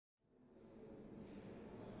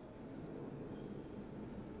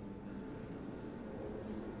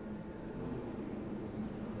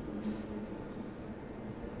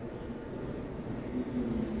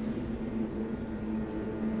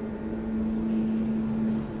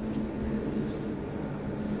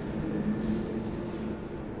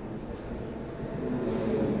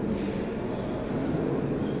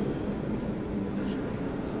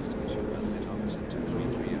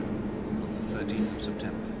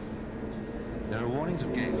There are warnings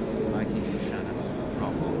of gales in Viking, Shannon,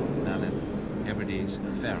 Rockall, Malin, Hebrides,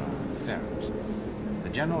 Faroes. The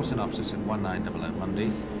general synopsis at 1900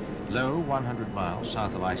 Monday. Low 100 miles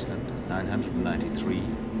south of Iceland, 993.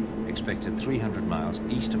 Expected 300 miles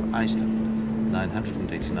east of Iceland,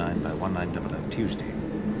 989 by 1900 Tuesday.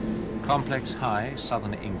 Complex high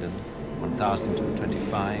southern England,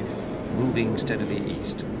 1025, moving steadily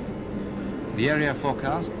east. The area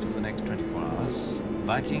forecasts for the next 24 hours.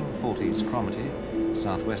 Viking 40s chromaty,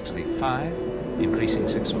 southwesterly 5, increasing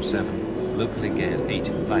 6 or 7, locally gale 8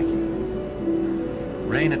 in Viking.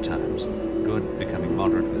 Rain at times, good, becoming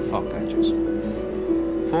moderate with fog patches.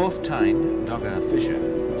 4th Tyne, Dogger Fisher,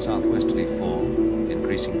 southwesterly 4,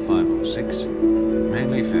 increasing 5 or 6,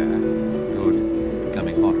 mainly fair, good,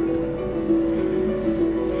 becoming moderate.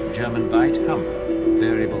 German Bight, Humber,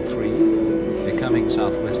 variable 3, becoming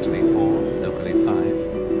southwesterly 4, locally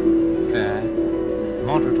 5, fair,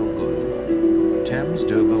 moderate or good. Thames,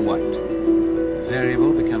 Dover, White,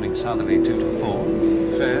 variable becoming southerly 2 to 4,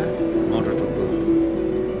 fair, moderate or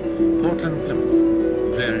good. Portland, Plymouth,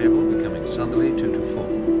 variable becoming southerly 2 to 4,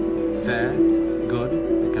 fair, good,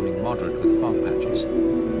 becoming moderate with fog patches.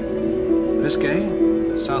 Biscay,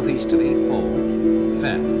 southeasterly 4,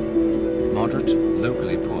 fair, moderate,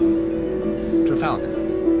 locally poor. Trafalgar,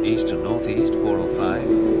 east to northeast 4 or 5,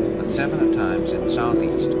 with 7 at times in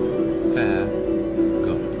southeast, fair,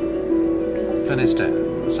 good. Finisterre,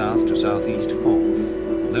 south to southeast 4,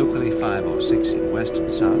 locally 5 or 6 in west and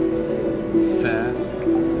south, fair,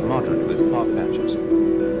 moderate with fog patches.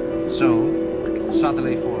 Seoul,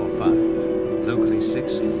 southerly 4 or 5, locally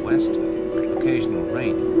 6 in west, occasional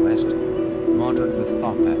rain in west, moderate with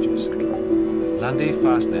fog patches. Lundy,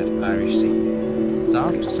 Fastnet, Irish Sea,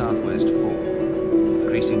 south to southwest 4,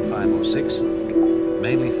 increasing 5 or 6,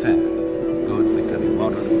 mainly fair, good, becoming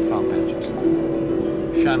moderate with fog patches.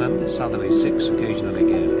 Shannon, southerly 6, occasionally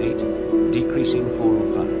gale 8, decreasing 4 or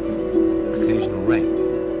 5, occasional rain,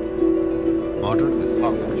 moderate with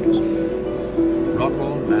fog patches.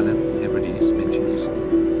 Rockall, Malin, Hebrides, Minches,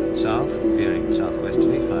 south, veering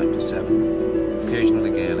southwesterly 5 to 7,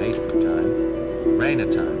 occasionally gale 8 for a time, rain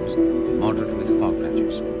at times, moderate with fog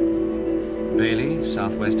patches. Bailey,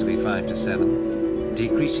 southwesterly 5 to 7,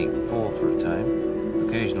 decreasing 4 for a time,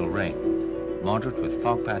 occasional rain, moderate with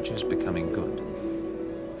fog patches becoming good.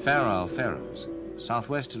 Faroe, Faroes,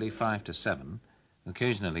 southwesterly 5 to 7,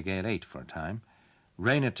 occasionally gale 8 for a time,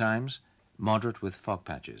 rain at times, moderate with fog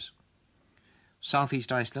patches.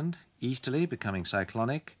 Southeast Iceland, easterly becoming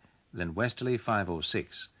cyclonic, then westerly 5 or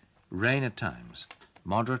 6, rain at times,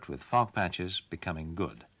 moderate with fog patches becoming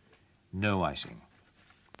good. No icing.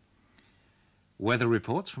 Weather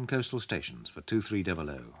reports from coastal stations for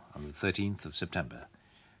 2300 on the 13th of September.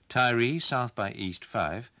 Tyree, south by east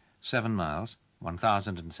 5, 7 miles,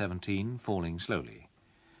 1017, falling slowly.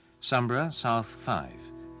 Sombra, south 5,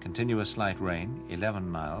 continuous slight rain, 11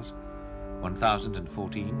 miles,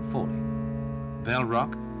 1014, falling. Bell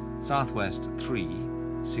Rock, southwest 3,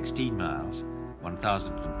 16 miles,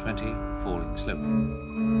 1020, falling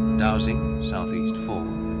slowly. Dowsing, southeast 4,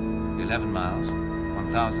 11 miles,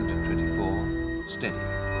 1024, steady.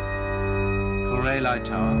 Foray Light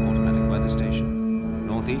Tower, automatic weather station,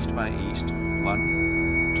 northeast by east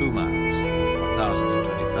 1, 2 miles,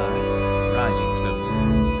 1025, rising slowly.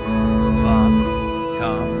 Farn,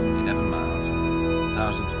 calm, 11 miles,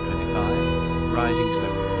 1025, rising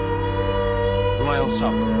slowly. Royal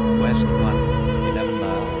Sovereign, west 1, 11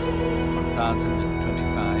 miles,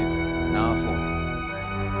 1025, now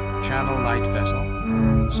falling. Channel Light Vessel,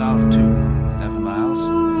 south 2, 11 miles,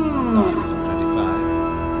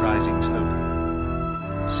 1025, rising slowly.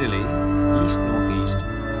 Scilly, east-northeast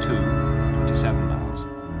 2, 27 miles,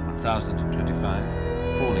 1025,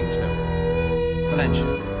 falling slowly.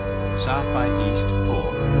 Valencia, south by east 4,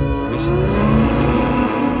 recent reserve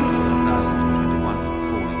 1021,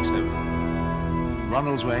 falling slowly.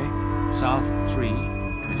 Ronaldsway, south 3,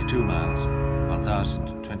 22 miles,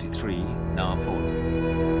 1023, now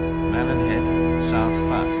falling. Malin Head, south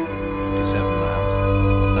 5, 27 miles,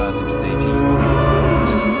 1018,